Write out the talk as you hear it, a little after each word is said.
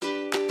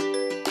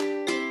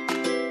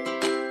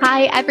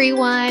Hi,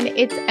 everyone.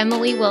 It's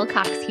Emily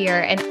Wilcox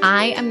here, and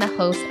I am the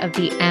host of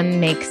the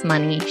M Makes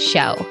Money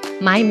show.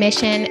 My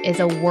mission is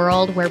a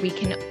world where we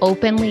can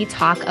openly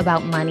talk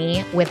about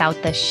money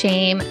without the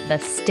shame, the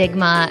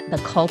stigma, the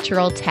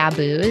cultural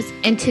taboos.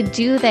 And to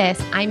do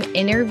this, I'm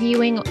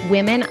interviewing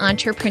women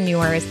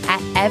entrepreneurs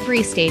at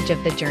every stage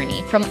of the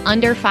journey, from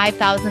under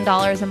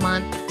 $5,000 a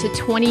month to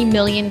 $20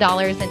 million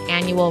in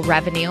annual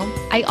revenue.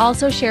 I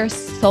also share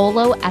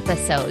solo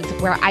episodes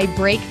where I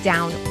break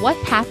down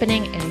what's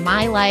happening in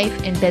my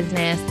life and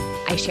business.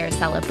 I share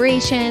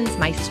celebrations,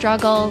 my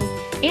struggles,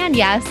 and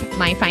yes,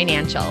 my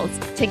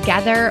financials.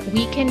 Together,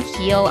 we can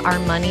heal our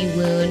money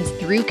wounds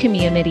through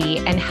community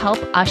and help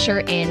usher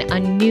in a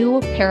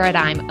new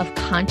paradigm of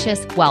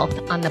conscious wealth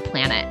on the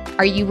planet.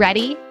 Are you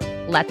ready?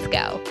 Let's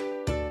go.